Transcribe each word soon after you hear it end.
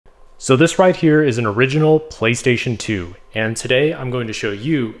So this right here is an original PlayStation 2, and today I'm going to show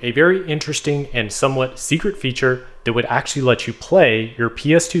you a very interesting and somewhat secret feature that would actually let you play your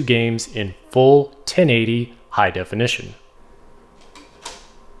PS2 games in full 1080 high definition.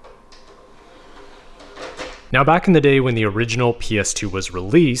 Now, back in the day when the original PS2 was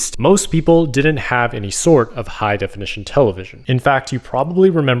released, most people didn't have any sort of high definition television. In fact, you probably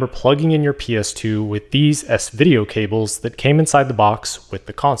remember plugging in your PS2 with these S-video cables that came inside the box with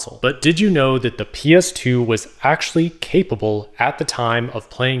the console. But did you know that the PS2 was actually capable at the time of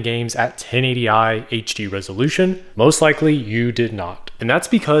playing games at 1080i HD resolution? Most likely you did not. And that's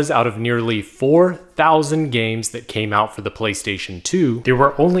because out of nearly 4,000 games that came out for the PlayStation 2, there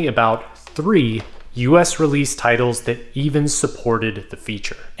were only about 3 US release titles that even supported the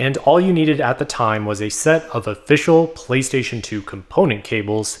feature. And all you needed at the time was a set of official PlayStation 2 component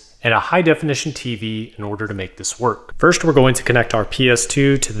cables and a high definition TV in order to make this work. First, we're going to connect our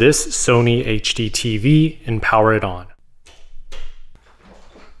PS2 to this Sony HD TV and power it on.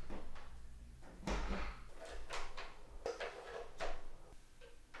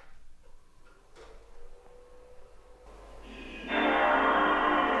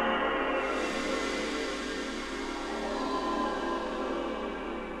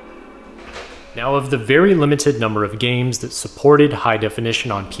 Now, of the very limited number of games that supported high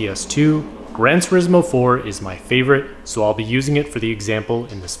definition on PS2, Gran Turismo 4 is my favorite, so I'll be using it for the example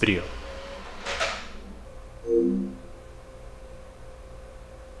in this video.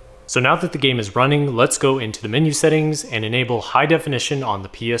 So now that the game is running, let's go into the menu settings and enable high definition on the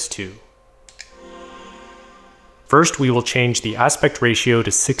PS2. First, we will change the aspect ratio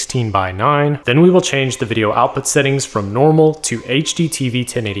to 16:9. Then we will change the video output settings from normal to HDTV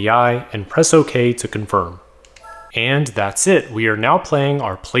 1080i and press OK to confirm. And that's it. We are now playing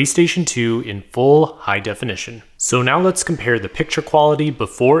our PlayStation 2 in full high definition. So now let's compare the picture quality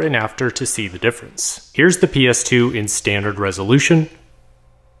before and after to see the difference. Here's the PS2 in standard resolution.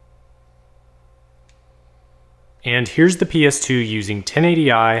 And here's the PS2 using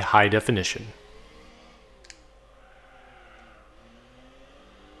 1080i high definition.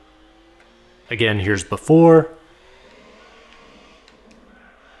 Again, here's before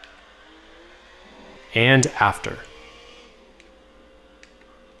and after.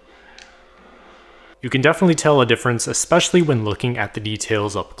 You can definitely tell a difference, especially when looking at the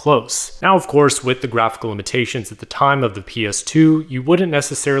details up close. Now, of course, with the graphical limitations at the time of the PS2, you wouldn't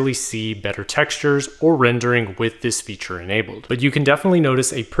necessarily see better textures or rendering with this feature enabled. But you can definitely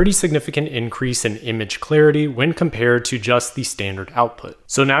notice a pretty significant increase in image clarity when compared to just the standard output.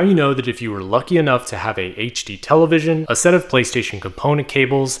 So now you know that if you were lucky enough to have a HD television, a set of PlayStation component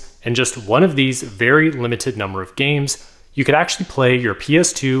cables, and just one of these very limited number of games, you could actually play your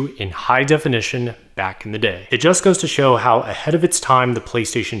PS2 in high definition back in the day. It just goes to show how ahead of its time the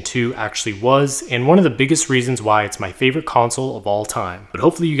PlayStation 2 actually was, and one of the biggest reasons why it's my favorite console of all time. But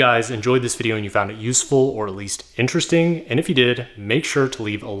hopefully you guys enjoyed this video and you found it useful or at least interesting, and if you did, make sure to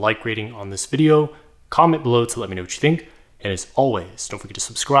leave a like rating on this video, comment below to let me know what you think, and as always, don't forget to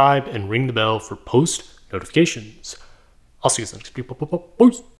subscribe and ring the bell for post notifications. I'll see you guys next video. Peace.